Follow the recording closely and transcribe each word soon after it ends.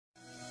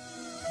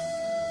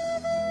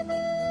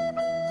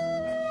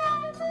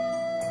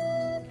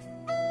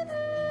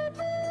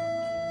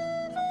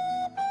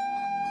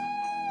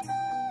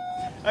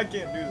I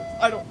can't do this.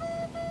 I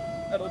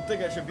don't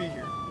think I should be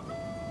here.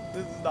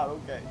 This is not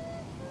okay.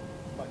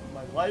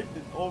 My life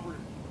is over.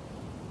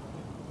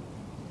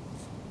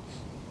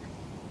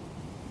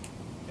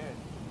 And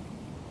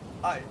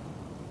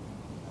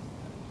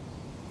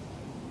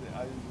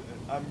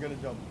I'm gonna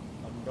jump.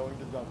 I'm going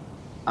to jump.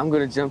 I'm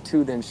gonna jump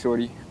too then,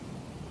 shorty.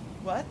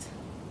 What?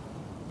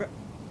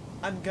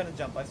 I'm gonna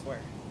jump, I swear.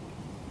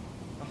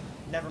 Oh,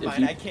 never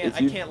mind. I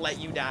can't let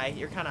you die.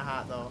 You're kind of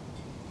hot though.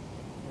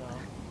 You know.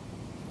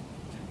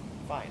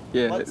 Fine.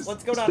 Yeah.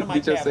 Let's go down to my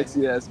Get your cabin.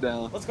 sexy ass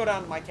down. Let's go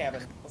down to my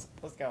cabin.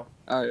 Let's go.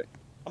 All right.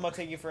 I'm gonna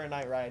take you for a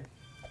night ride.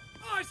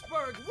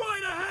 Iceberg,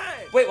 right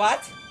ahead! Wait,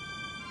 what?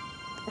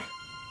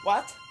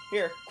 What?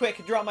 Here,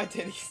 quick, draw my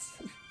titties.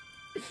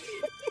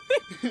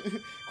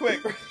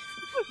 Quick.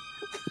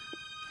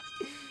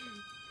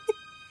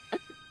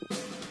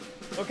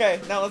 Okay,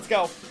 now let's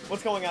go.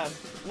 What's going on?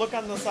 Look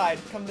on the side.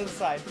 Come to the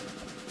side.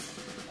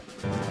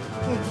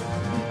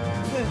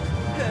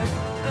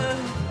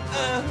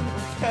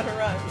 Gotta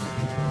run.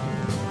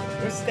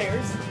 There's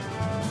stairs.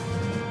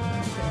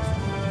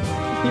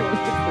 You want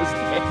to get this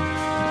game?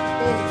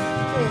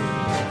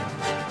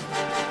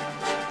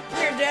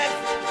 Here, Jack.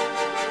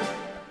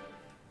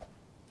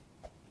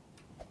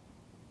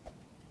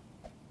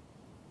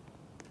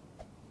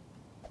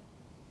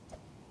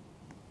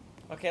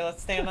 Okay,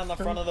 let's stand on the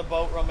front of the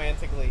boat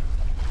romantically.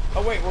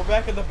 Oh wait, we're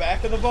back in the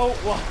back of the boat?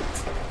 What?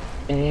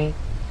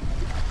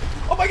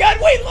 Oh my god,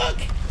 wait, look!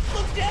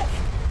 Look, Jack!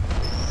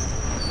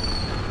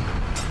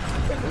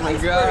 Oh my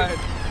god.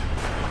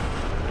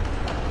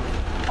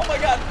 Oh my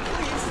god,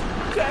 please!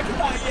 Jack,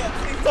 not yet,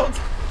 please don't!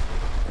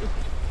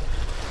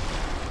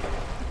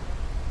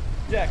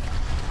 Jack.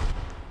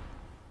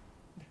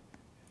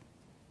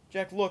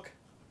 Jack, look.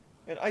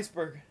 An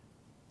iceberg.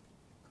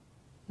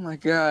 Oh my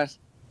god.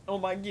 Oh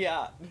my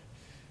god.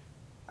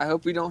 I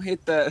hope we don't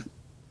hit that.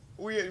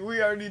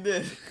 We already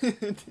did.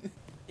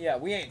 Yeah,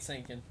 we ain't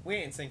sinking. We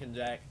ain't sinking,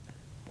 Jack.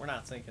 We're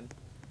not sinking.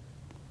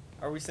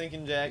 Are we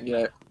sinking, Jack?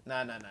 Yeah.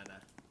 Nah.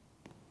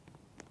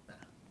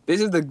 This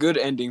is the good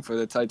ending for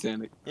the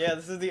Titanic. Yeah,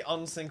 this is the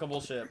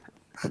unsinkable ship.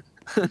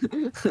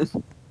 What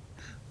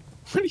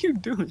are you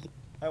doing?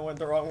 I went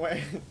the wrong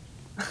way.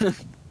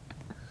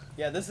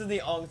 Yeah, this is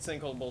the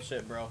unsinkable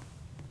ship, bro.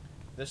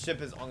 This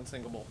ship is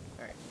unsinkable.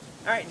 Alright.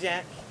 Alright,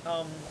 Jack.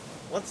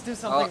 Let's do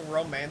something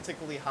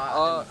romantically hot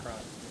in the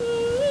front.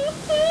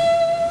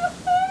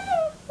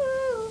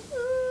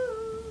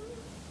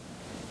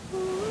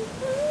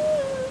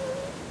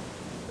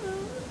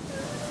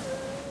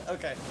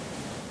 Okay.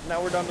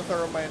 Now we're done with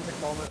our romantic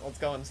moment. Let's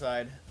go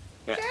inside.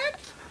 Yeah.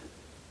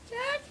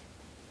 Jack?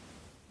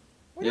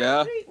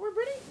 Yeah? We're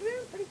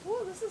pretty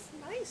cool. This is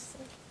nice.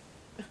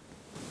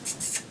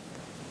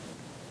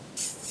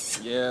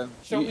 Yeah.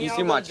 Show me You all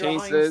see the my chain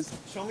drawings- says?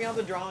 Show me all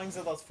the drawings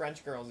of those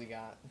French girls you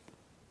got.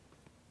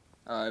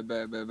 Alright,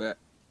 bet.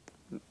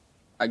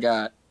 I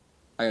got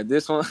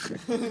this one.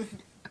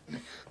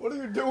 What are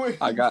you doing?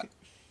 I got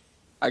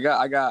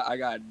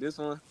this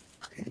one.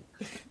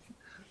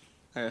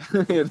 I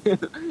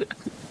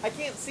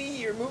can't see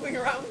you. You're moving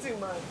around too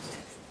much.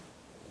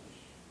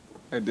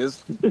 And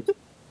this.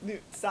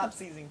 Dude, stop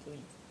seizing, please.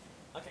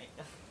 Okay.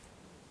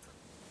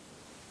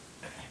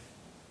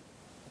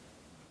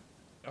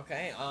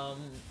 Okay,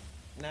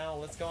 now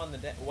let's go on the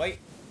deck. Wait,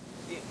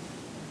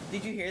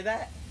 did you hear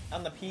that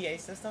on the PA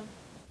system?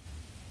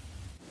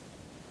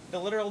 The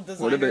literal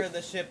designer of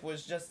the ship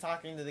was just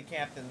talking to the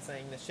captain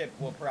saying the ship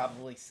will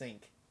probably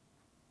sink.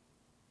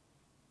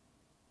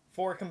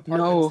 4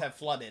 compartments have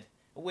flooded.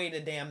 Wait a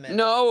damn minute.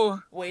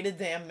 No! Wait a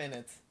damn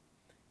minute.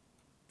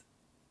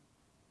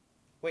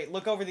 Wait,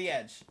 look over the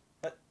edge.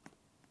 What?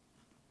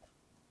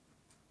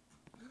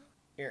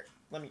 Here,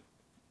 let me...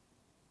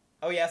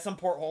 Oh yeah, some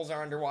portholes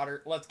are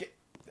underwater. Let's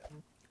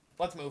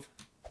move.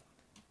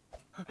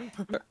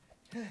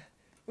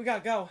 We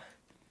gotta go.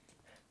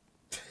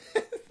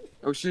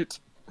 Oh shit.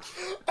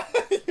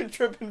 You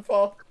trip and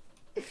fall.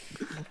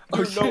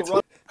 Oh shit.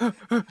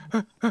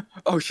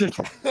 Oh shit.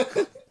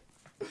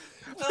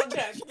 No,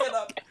 Jack, get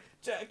up.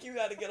 Jack, you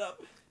gotta get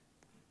up.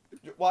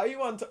 Why are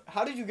you on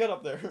how did you get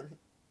up there?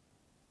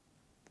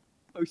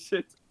 Oh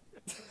shit.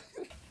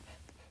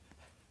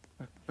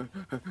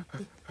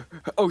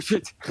 Oh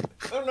shit.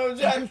 Oh no,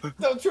 Jack,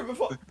 don't trip and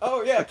fall.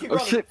 Oh yeah, keep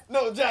running. Shit.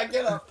 No, Jack,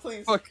 get up,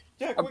 please. Fuck.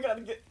 Jack, we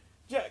gotta get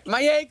Jack.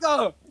 My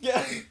ankle!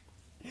 Yeah.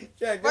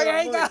 Jack, My get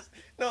up, ankle! please.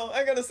 No,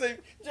 I gotta save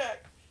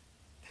Jack.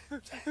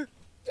 Jack.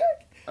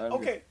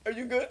 Okay, are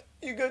you good?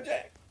 You good,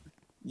 Jack?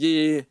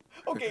 Yeah.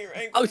 Okay, your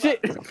ankle. Oh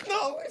shit.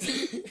 No.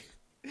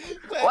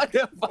 What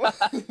the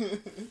fuck?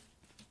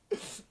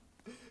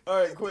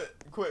 Alright, quit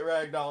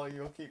ragdolling.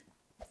 You'll keep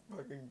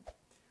fucking...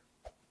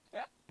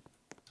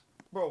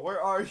 Bro,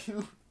 where are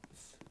you?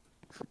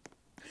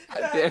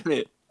 God damn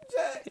it.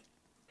 Jack!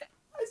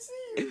 I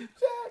see you!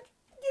 Jack!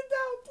 Get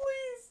down,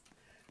 please!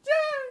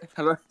 Jack!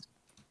 Hello?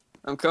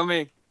 I'm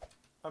coming.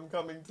 I'm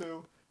coming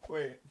too.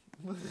 Wait.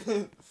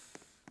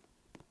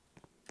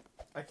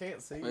 I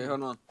can't see Wait, you.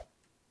 hold on.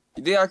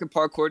 You think I can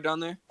parkour down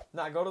there?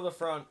 Nah, go to the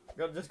front.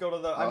 Just go to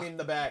the... I mean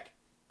the back.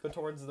 Go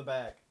towards the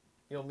back.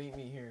 You'll meet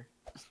me here.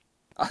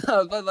 I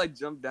was about to like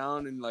jump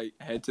down and like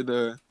head to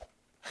the,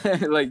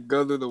 like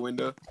go through the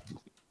window.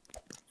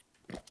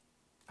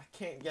 I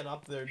can't get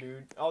up there,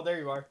 dude. Oh, there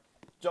you are.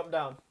 Jump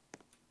down.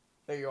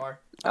 There you are.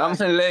 I'm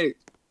late.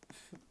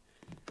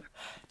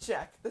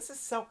 Jack, this is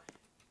so...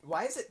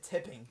 Why is it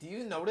tipping? Do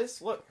you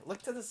notice?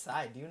 Look to the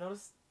side. Do you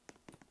notice?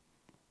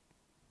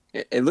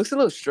 It looks a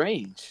little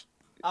strange.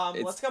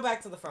 Let's go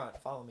back to the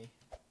front. Follow me.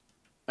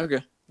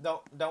 Okay.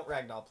 Don't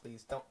ragdoll,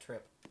 please. Don't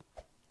trip.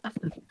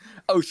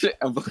 Oh shit!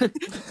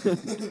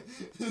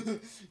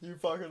 You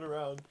fucking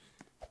around.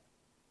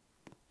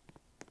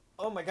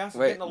 Oh my gosh, it's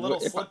Wait, getting a little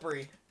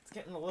slippery. It's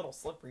getting a little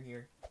slippery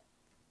here.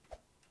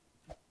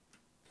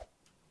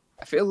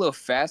 I feel a little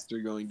faster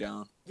going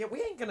down. Yeah,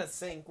 we ain't gonna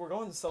sink. We're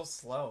going so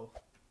slow.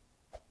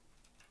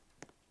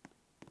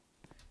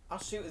 Oh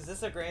shoot, is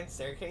this a grand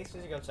staircase?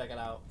 We should go check it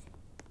out.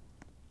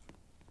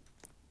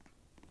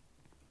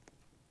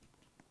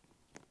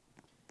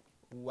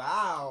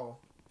 Wow.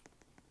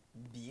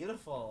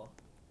 Beautiful.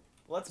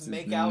 Let's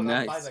make out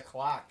up by the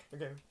clock.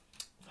 Okay.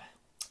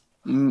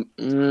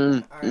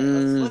 Alright,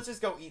 let's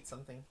just go eat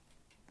something.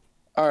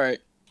 Alright.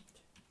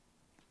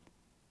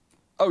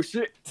 Oh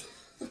shit.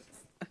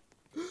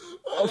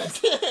 Oh,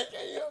 Jack,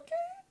 are you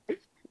okay?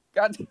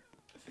 God.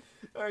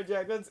 Alright,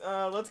 Jack,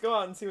 let's go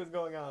out and see what's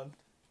going on.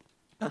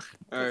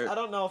 Alright. I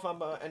don't know if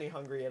I'm any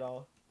hungry at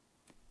all.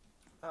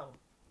 Oh.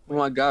 Oh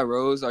my god,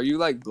 Rose, are you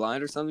like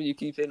blind or something? You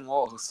keep hitting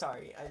walls.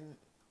 Sorry, I'm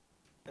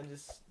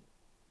just...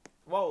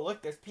 Whoa,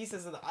 look, there's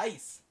pieces of the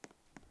ice.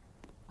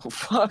 Oh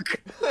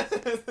fuck.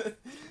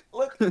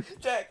 Look,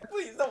 Jack,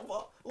 please don't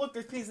fall. Look,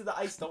 there's pieces of the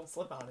ice, don't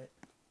slip on it.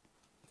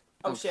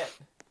 Oh shit.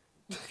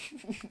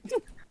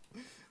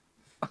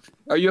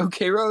 Are you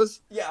okay,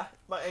 Rose? Yeah,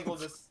 my ankle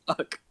just...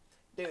 Fuck.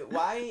 Dude,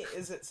 why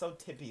is it so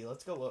tippy?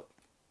 Let's go look.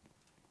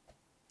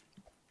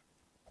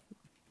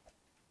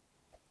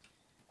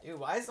 Dude,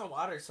 why is the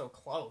water so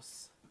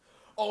close?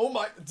 Oh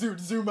my... Dude,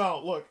 zoom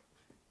out, look.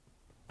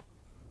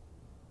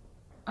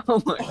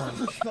 Oh my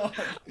God.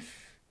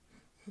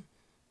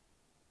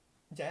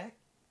 Jack?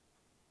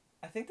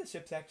 I think the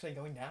ship's actually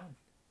going down.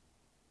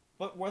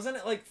 But wasn't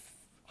it like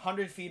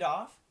 100 feet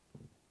off?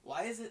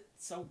 Why is it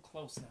so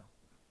close now?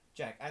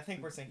 Jack, I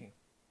think we're sinking.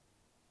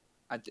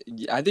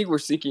 I think we're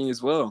sinking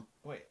as well.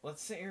 Wait,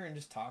 let's sit here and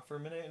just talk for a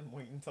minute and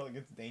wait until it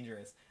gets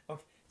dangerous.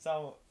 Okay,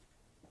 so,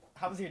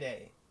 how was your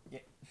day? Yeah.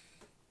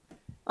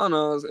 I don't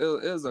know,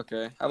 it was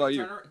okay. How about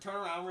you? Turn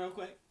around real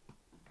quick.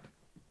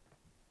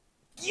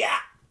 Yeah!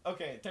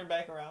 Okay, turn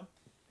back around.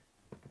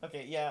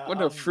 Okay, yeah. What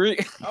the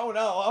freak? Oh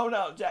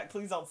no, Jack,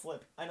 please don't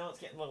slip. I know it's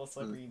getting a little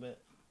slippery,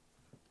 but...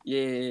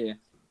 Yeah.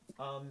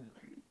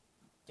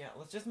 Yeah,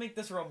 let's just make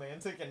this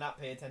romantic and not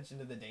pay attention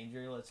to the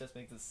danger. Let's just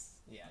make this,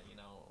 yeah, you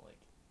know, like,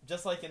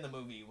 just like in the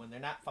movie, when they're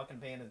not fucking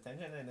paying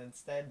attention and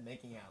instead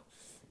making out.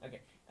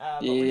 Okay,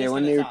 but we're just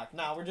gonna talk.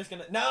 No, we're just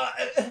gonna, no!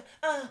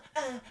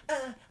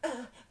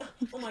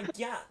 Oh my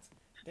god.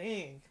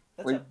 Dang,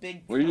 that's a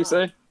big What did you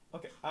say?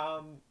 Okay,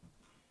 I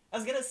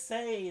was gonna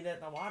say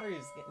that the water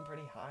is getting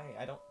pretty high.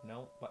 I don't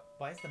know, but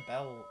why is the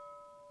bell...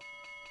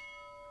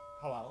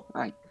 Hello?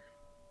 I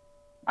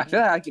feel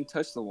like I can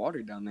touch the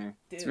water down there.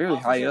 Dude, it's really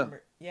high up.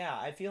 Yeah,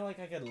 I feel like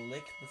I could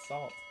lick the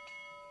salt.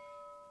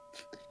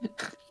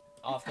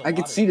 Off the I water.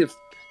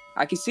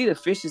 can see the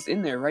fishes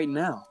in there right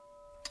now.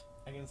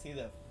 I can see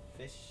the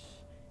fish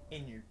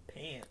in your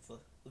pants.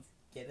 Let's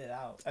get it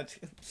out.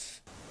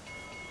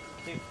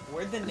 Dude,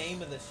 where'd the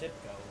name of the ship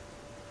go?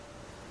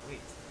 Wait,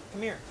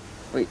 come here.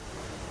 Wait.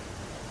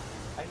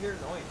 I hear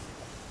a noise.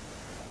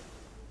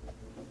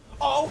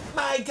 Oh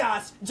my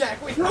gosh,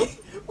 Jack, we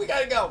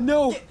gotta go.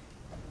 No.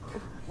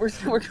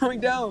 We're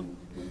going down.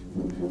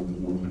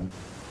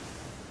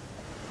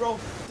 Bro,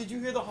 did you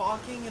hear the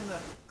honking and the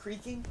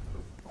creaking?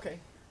 Okay.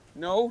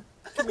 No.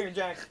 Come here,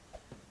 Jack.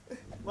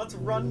 Let's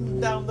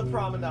run down the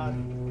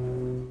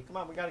promenade. Come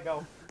on, we gotta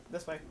go.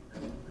 This way.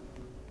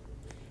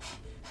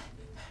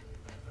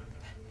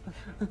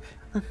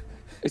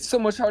 It's so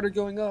much harder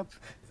going up.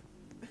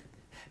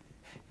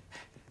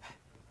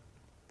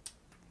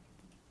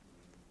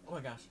 Oh my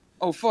gosh.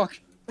 Oh, fuck.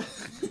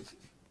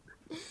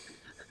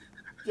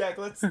 Jack,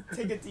 let's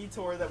take a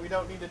detour that we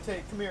don't need to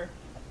take. Come here.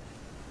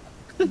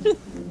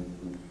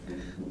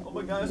 Oh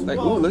my gosh. Like,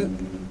 whoa. ooh, look.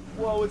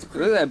 Whoa, it's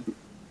creepy. Look at that.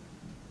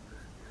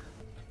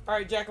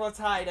 Alright, Jack, let's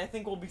hide. I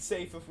think we'll be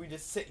safe if we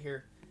just sit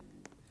here.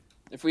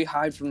 If we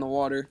hide from the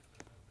water.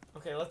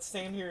 Okay, let's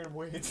stand here and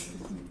wait.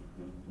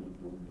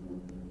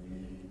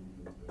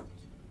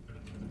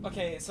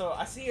 Okay, so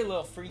I see you're a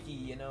little freaky,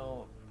 you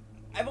know.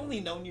 I've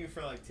only known you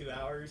for like 2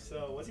 hours,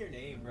 so what's your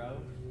name,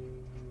 bro?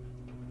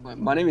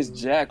 My name is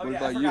Jack. Oh, What yeah,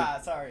 about I you?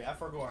 forgot. Sorry, I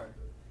forgot.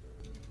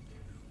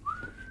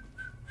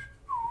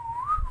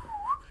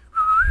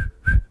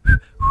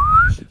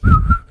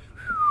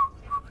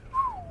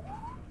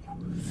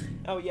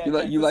 Oh yeah.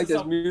 You Jack, like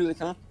this music,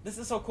 huh? This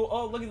is so cool.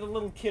 Oh, look at the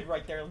little kid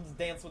right there. Let's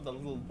dance with the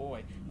little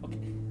boy. Okay.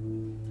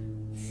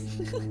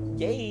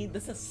 Yay!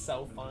 This is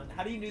so fun.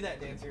 How do you do that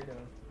dance you're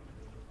doing?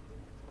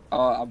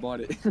 Oh, I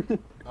bought it.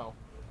 Oh.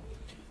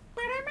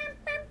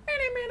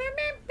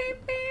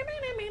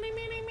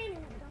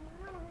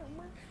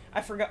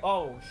 I forgot.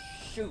 Oh,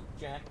 shoot,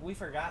 Jack. We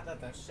forgot that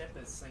the ship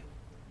is sinking.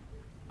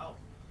 Oh.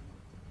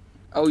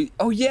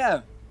 Oh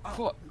yeah. Oh.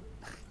 Fuck.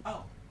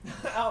 Oh.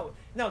 Oh.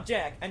 No,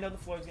 Jack, I know the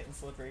floor's getting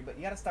slippery, but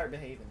you gotta start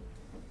behaving.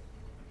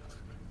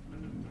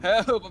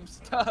 Help, I'm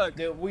stuck.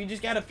 Dude, we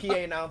just got a PA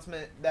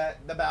announcement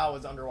that the bow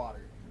is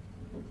underwater.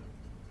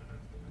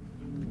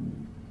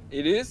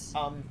 It is?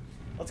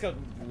 Let's go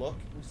look.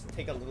 Just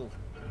take a little...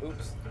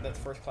 Oops, that's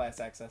first class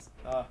access.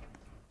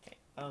 Okay.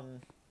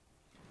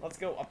 Let's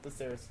go up the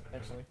stairs,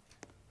 actually.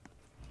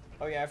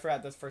 Oh yeah, I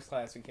forgot that's first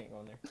class. We can't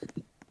go in there.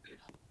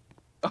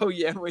 Oh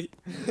yeah, wait.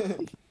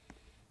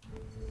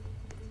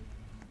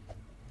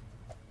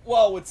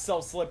 Whoa, it's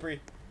so slippery.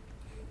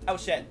 Oh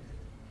shit.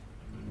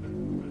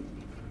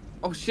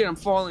 Oh shit, I'm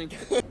falling.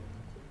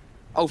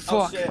 Oh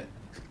fuck. Oh shit.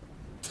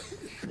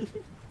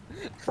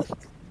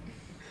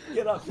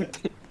 Get up.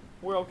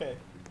 We're okay.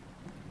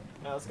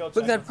 Now let's go check.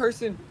 Look at that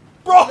person.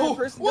 Bro! That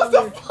person What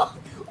down the there. fuck?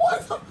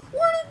 What the?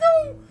 Where'd it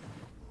go?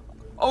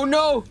 Oh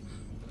no!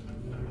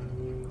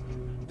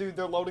 Dude,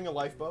 they're loading a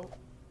lifeboat.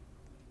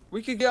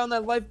 We could get on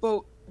that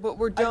lifeboat, but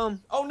we're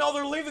dumb. Oh no,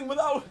 they're leaving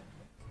without.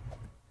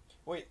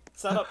 Wait,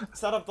 set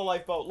up the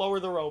lifeboat. Lower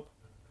the rope.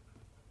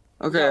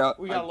 Okay,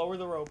 We gotta lower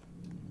the rope.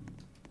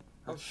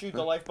 Oh shoot,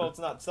 the lifeboat's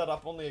not set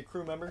up. Only a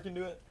crew member can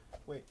do it.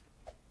 Wait.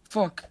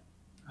 Fuck.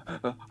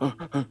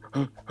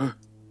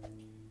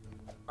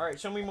 Alright,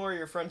 show me more of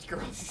your French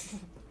girls.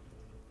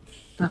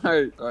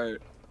 Alright,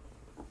 alright.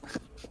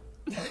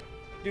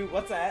 Dude,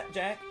 what's that,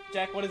 Jack?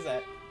 Jack, what is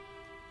that?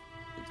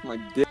 It's my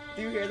dick.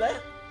 Do you hear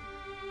that?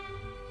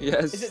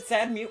 Yes. Is it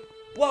sad mute?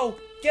 Whoa!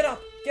 Get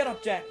up,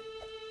 Jack.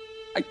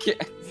 I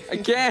can't. I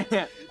can't.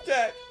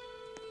 Jack,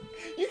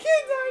 you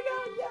can't die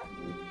now, Jack.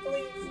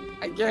 Please.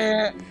 I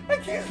can't. I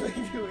can't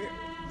leave you here.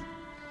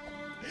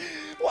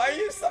 Why are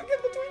you stuck in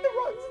between the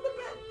rungs of the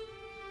bed?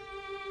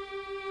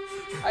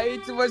 I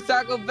ate too much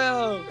Taco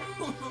Bell.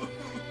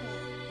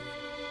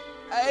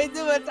 I ate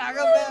too much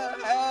Taco Bell.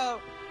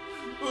 Help.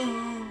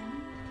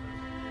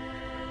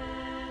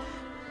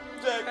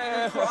 Jack,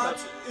 your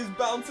crotch is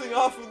bouncing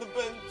off of the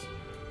bench.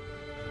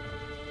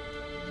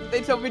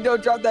 They told me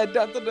don't drop that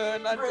da-da-da,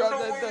 and I Bro, dropped no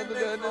that way your da-da-da,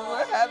 dick and fell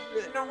what off.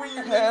 happened? No way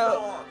your dick Help.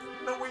 fell off.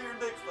 No way your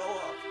dick fell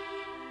off.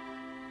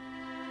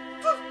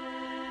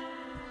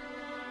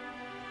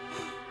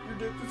 Your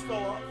dick just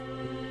fell off.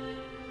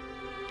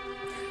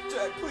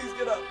 Jack, please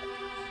get up.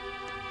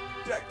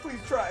 Jack, please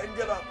try and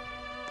get up.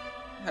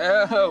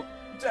 Help.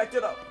 Jack,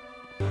 get up.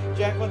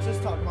 Jack, let's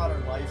just talk about our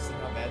lives and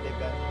how bad they've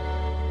been.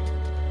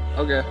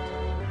 Okay.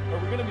 Are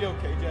we gonna be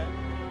okay, Jack?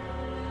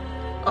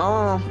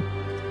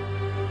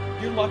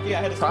 You're lucky I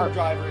had a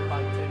screwdriver in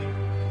my titty.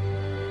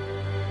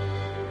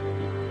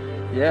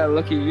 Yeah,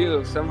 lucky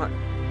you.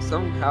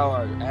 Somehow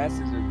our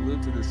asses are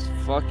glued to this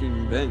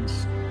fucking bench.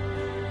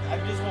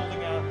 I'm just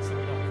holding out so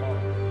we don't fall.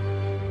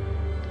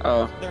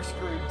 Oh. They're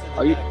screwed to the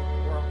Are you- back.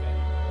 We're okay.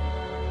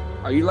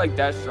 Are you like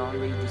that strong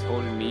that you're just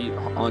holding me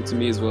onto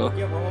me as well?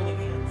 Yeah, we're holding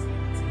hands.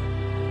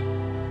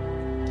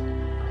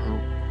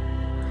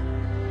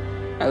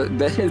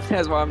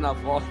 That's why I'm not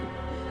falling.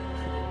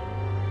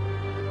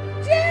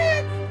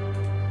 Jack!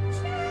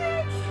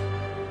 Jack!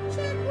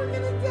 Jack, we're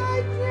gonna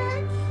die,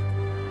 Jack!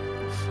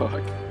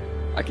 Fuck.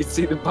 I can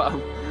see the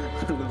bottom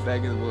on the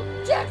back of the boat.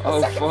 Jack, the Oh,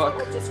 second fuck.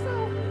 funnel just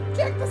fell!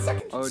 Jack, the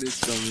second... Oh, it is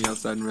filming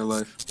outside in real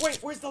life. Wait,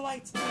 where's the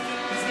lights?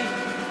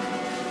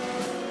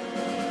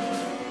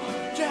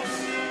 Jack,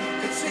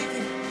 it's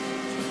shaking!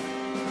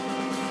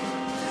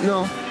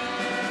 No.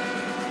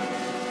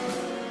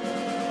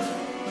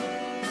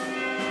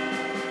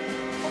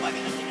 Oh my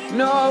god!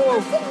 No!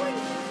 I'm falling!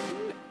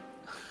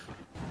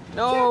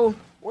 No!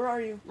 Where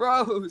are you?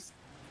 Rose!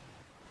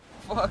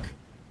 Fuck.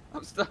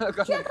 I'm stuck on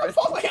Jack, the I'm bench.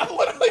 falling! I'm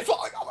literally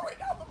falling all the way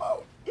down the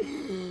moat!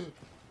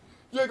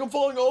 Jack, I'm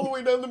falling all the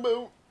way down the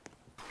moat!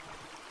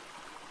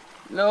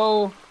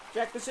 No!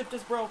 Jack, the ship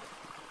just broke.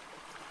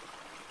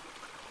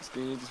 The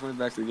screen just went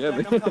back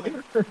together. Jack, I'm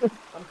coming.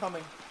 I'm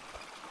coming.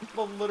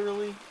 Well,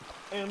 literally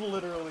and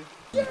literally.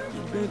 Jack!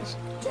 Bitch.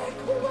 Jack,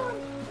 hold on!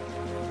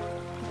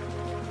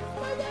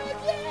 Oh my god,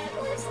 Jack!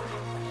 Where's that,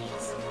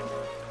 please?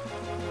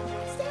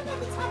 Stand on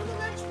the top of the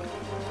bench.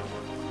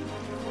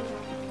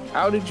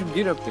 How did you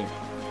get up there?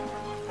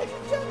 I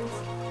can jump.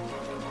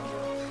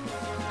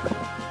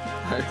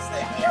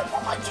 Stay here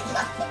for my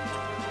god!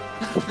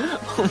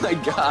 Oh my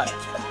god.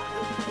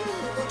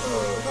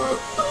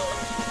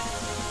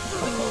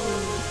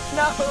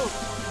 No!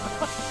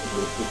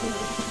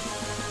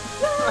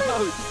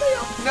 Rose! Stay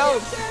up! No!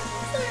 Jack,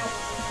 stay up!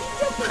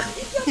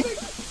 Keep jumping!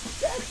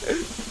 Jack!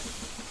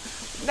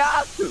 No!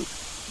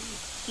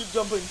 Keep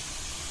jumping.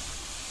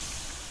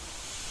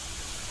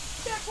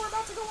 Jack, we're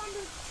about to go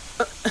under.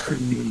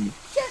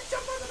 Jack,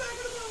 jump on the back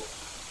of the boat.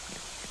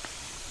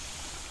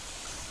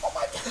 Oh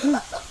my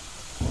god!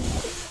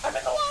 I'm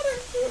in the water!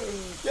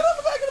 Get on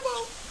the back of the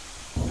boat!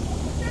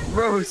 Jack,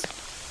 Rose!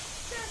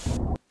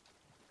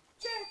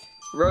 Jack,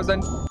 Rose,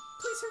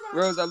 please survive.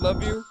 Rose, I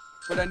love you,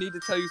 but I need to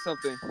tell you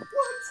something.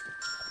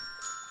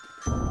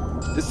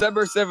 What?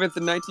 December 7th,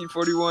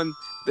 1941,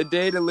 the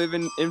day to live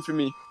in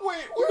infamy.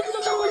 Wait, where are you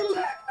going,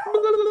 Jack? No.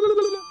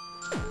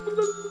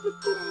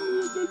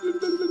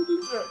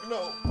 Jack,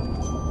 no.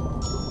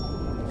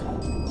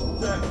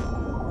 Jack,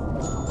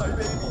 my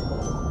baby.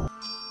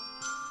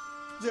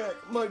 Jack,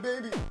 my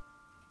baby.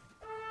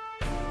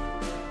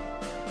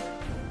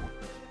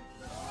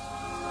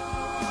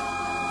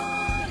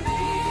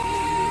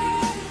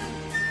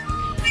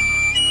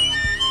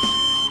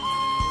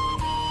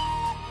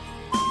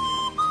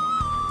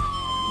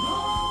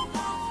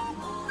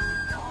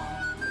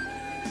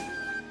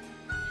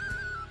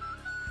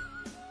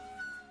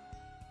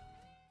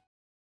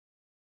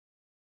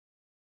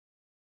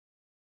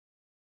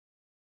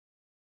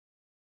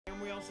 And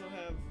we also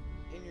have,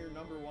 in your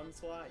number 1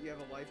 slot, you have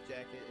a life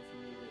jacket if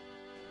you need it.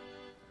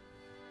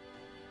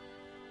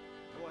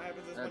 And what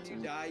happens is when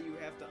you die, you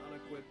have to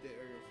unequip it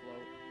or you'll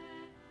float.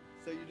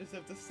 So you just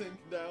have to sink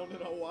down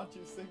and I'll watch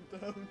you sink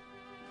down.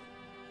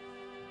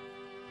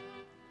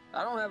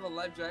 I don't have a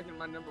life jacket in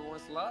my number 1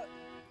 slot.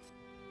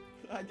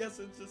 I guess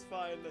it's just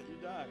fine that you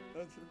die.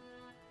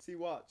 See,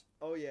 watch.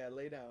 Oh yeah,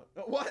 lay down.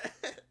 What?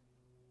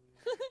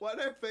 Why'd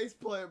I face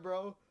plant,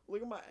 bro?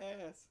 Look at my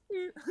ass.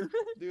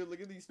 Dude, look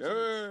at these cheeks.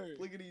 Hey.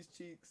 Look at these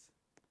cheeks.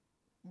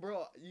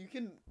 Bro, you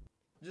can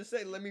just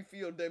say, let me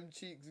feel them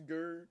cheeks,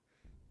 grr.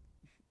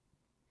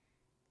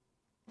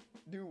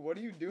 Dude, what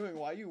are you doing?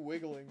 Why are you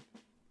wiggling?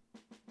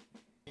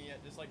 Yeah,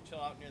 just like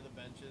chill out near the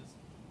benches.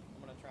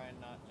 I'm gonna try and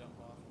not jump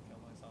off and kill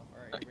myself.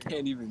 Alright, I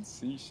can't even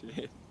see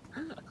shit.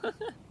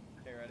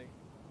 Okay, ready?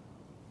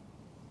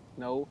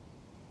 No.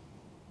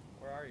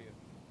 Where are you?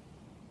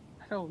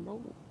 I don't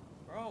know.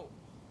 Bro.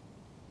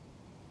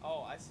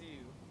 Oh, I see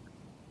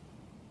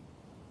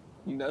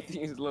you.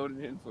 Nothing is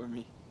loaded in for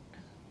me.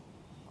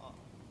 Oh.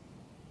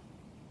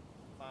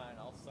 Fine,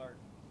 I'll start.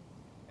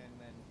 And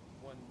then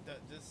when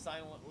just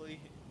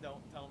silently,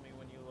 don't tell me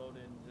when you load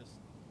in.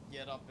 Just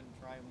get up and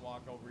try and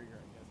walk over here,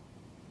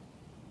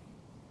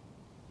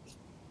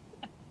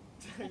 I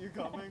guess. You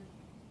coming?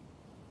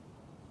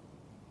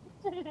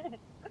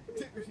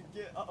 Dude,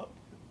 get up.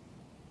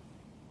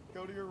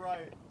 Go to your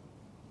right.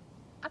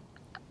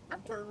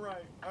 Turn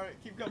right. Alright,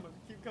 keep coming.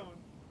 Keep coming.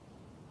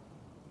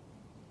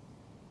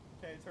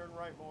 Okay, turn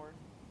right more.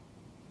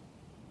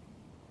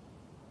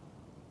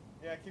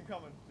 Yeah, keep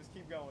coming. Just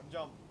keep going.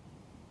 Jump.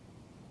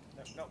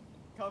 No, no.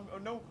 Come. Oh,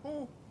 no.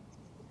 Ooh.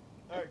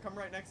 Alright, come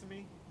right next to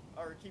me.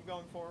 Or keep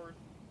going forward.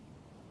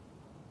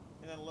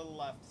 And then a little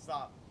left.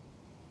 Stop.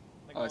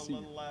 Like Oh, a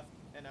little left.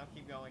 And now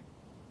keep going.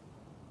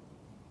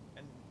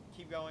 And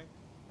keep going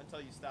until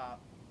you stop.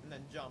 And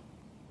then jump.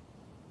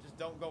 Just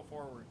don't go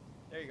forward.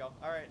 There you go.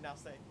 Alright, now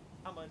say,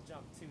 I'm gonna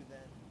jump too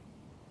then.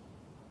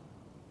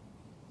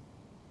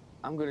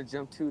 I'm gonna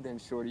jump too then,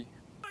 shorty.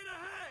 Right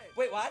ahead!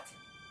 Wait, what?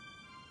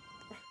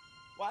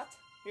 What?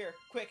 Here,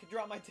 quick,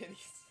 draw my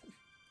titties.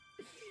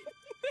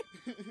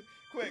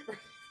 Quick.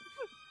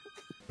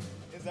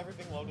 Is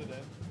everything loaded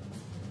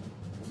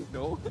in?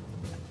 No. Come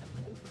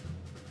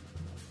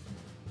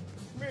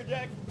here,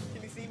 Jack.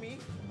 Can you see me?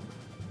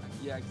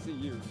 Yeah, I can see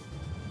you.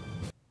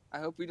 I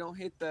hope we don't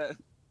hit that.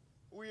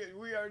 We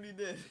already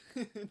did.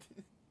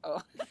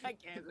 Oh, I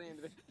can't say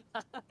anything.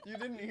 You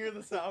didn't hear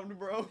the sound,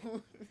 bro.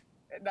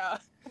 Nah.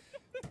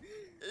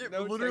 It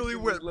No literally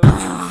text went.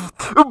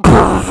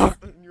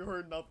 And you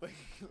heard nothing.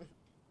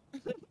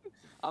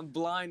 I'm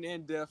blind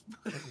and deaf.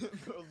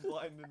 Bro's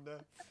blind and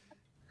deaf.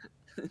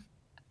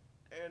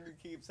 And he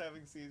keeps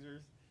having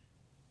seizures.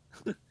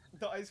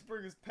 The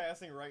iceberg is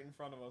passing right in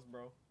front of us,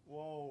 bro.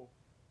 Whoa.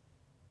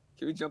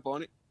 Can we jump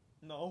on it?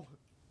 No.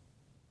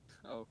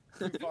 Oh.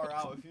 Too far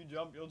out. If you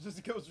jump, you'll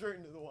just go straight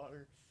into the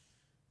water.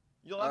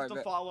 You'll have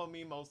to follow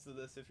me most of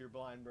this if you're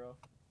blind, bro.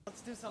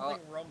 Let's do something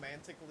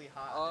romantically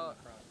hot in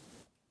the front.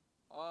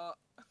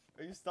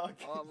 Are you stuck?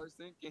 Oh, we're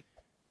sinking.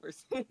 We're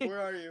sinking. Where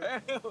are you?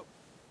 Help.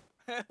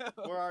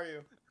 Help. Where are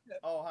you?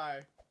 Oh,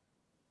 hi.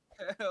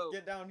 Help.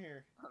 Get down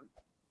here.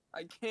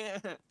 I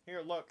can't.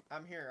 Here, look.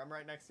 I'm here. I'm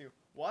right next to you.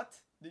 What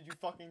did you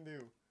fucking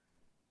do?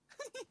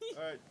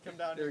 Alright, come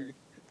down here.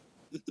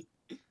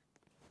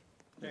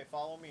 Okay,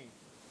 follow me.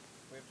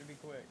 We have to be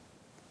quick.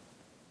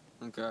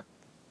 Okay.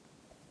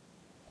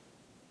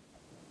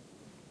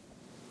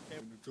 Okay.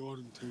 The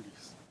Jordan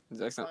titties.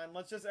 Excellent. Fine,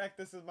 let's just act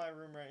this is my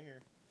room right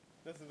here.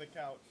 This is the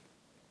couch.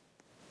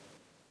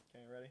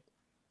 Okay, ready?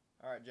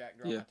 Alright, Jack,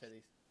 draw my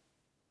titties.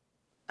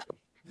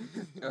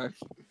 Alright.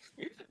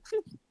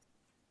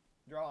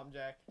 Draw them,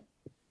 Jack.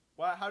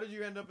 Wow, how did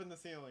you end up in the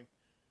ceiling?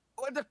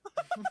 What the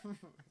I'm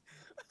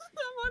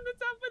on the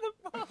top of the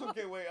phone.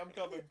 Okay, wait, I'm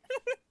coming.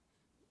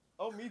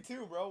 Oh, me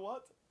too, bro.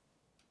 What?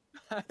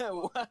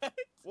 What?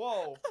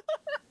 Whoa.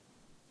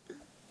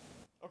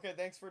 Okay,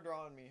 thanks for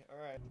drawing me.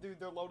 Alright. Dude,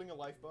 they're loading a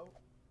lifeboat.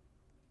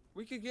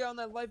 We could get on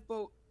that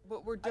lifeboat,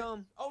 but we're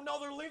dumb. Oh no,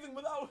 they're leaving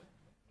without.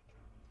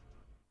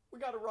 We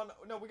gotta run.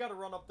 No, we gotta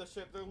run up the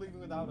ship. They're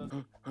leaving without us.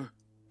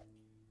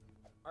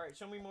 Alright,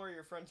 show me more of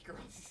your French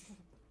girls.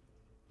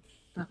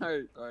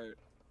 Alright, alright.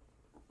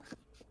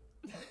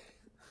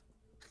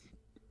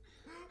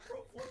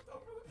 Bro flipped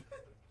over the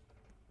bed.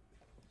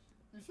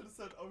 You should have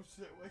said, oh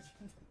shit, wait.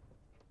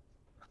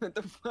 What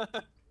the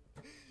fuck?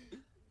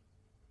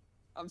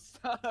 I'm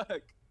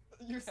stuck.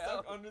 You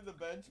stuck under the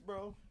bench,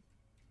 bro?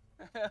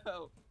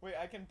 Help. Wait,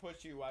 I can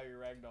push you while you're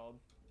ragdolled.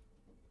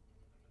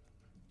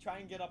 Try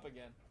and get up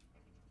again.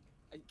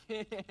 I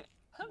can't.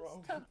 I'm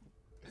Bro. stuck.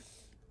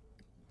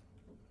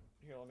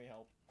 Here, let me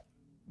help.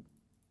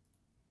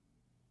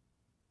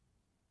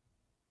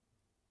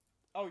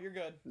 Oh, you're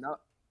good. No,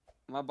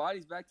 my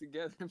body's back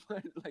together,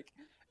 but like,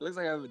 it looks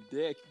like I have a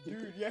dick.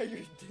 Dude, yeah, your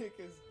dick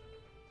is...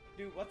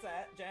 Dude, what's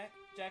that, Jack?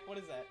 Jack, what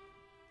is that?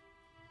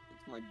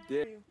 It's my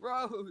dick.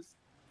 Rose!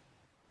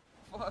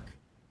 Fuck.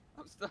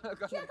 I'm stuck on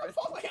Jack, the I'm bench.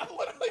 falling! I'm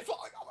literally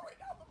falling all the way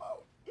down the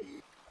boat!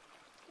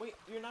 Wait,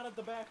 you're not at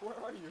the back. Where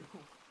are you?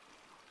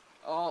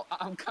 Oh,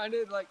 I'm kind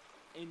of like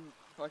in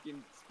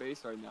fucking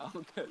space right now.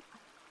 Cause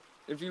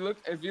if you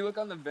look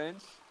on the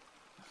bench,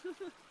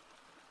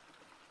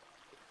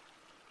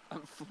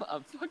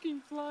 I'm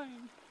fucking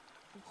flying.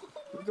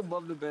 Look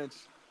above the bench.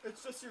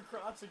 It's just your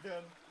crotch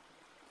again.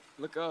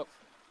 Look up.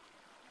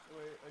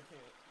 Wait, I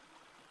can't.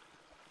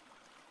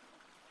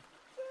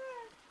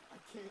 Jack! I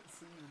can't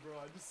see you, bro.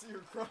 I just see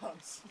your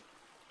crotch.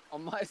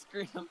 On my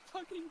screen, I'm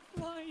fucking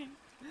flying.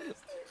 Dude,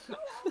 no,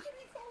 how can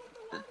he fall in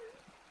the water?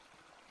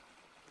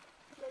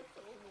 Jack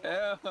fell in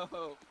the water.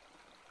 Ew.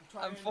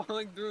 Try I'm and,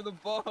 falling through the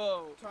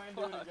bow. Try and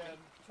do it again.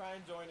 Try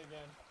and join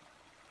again.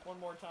 One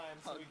more time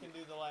so we can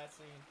do the last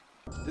scene.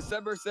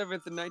 December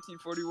 7th,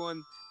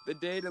 1941, the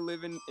day to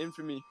live in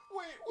infamy.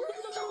 Wait, what are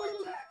you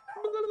doing, Jack?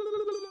 No.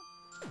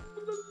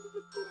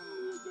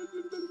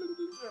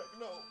 Jack,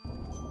 no.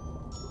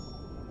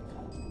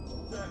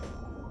 Jack,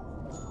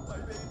 my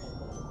baby.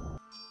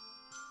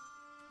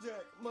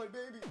 Jack, my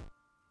baby.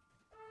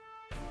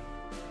 Jack,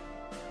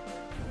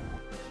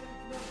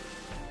 no.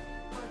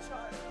 My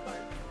child,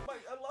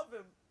 I love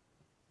him.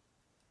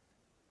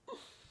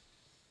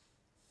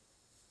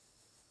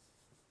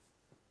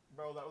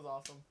 Bro, that was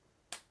awesome.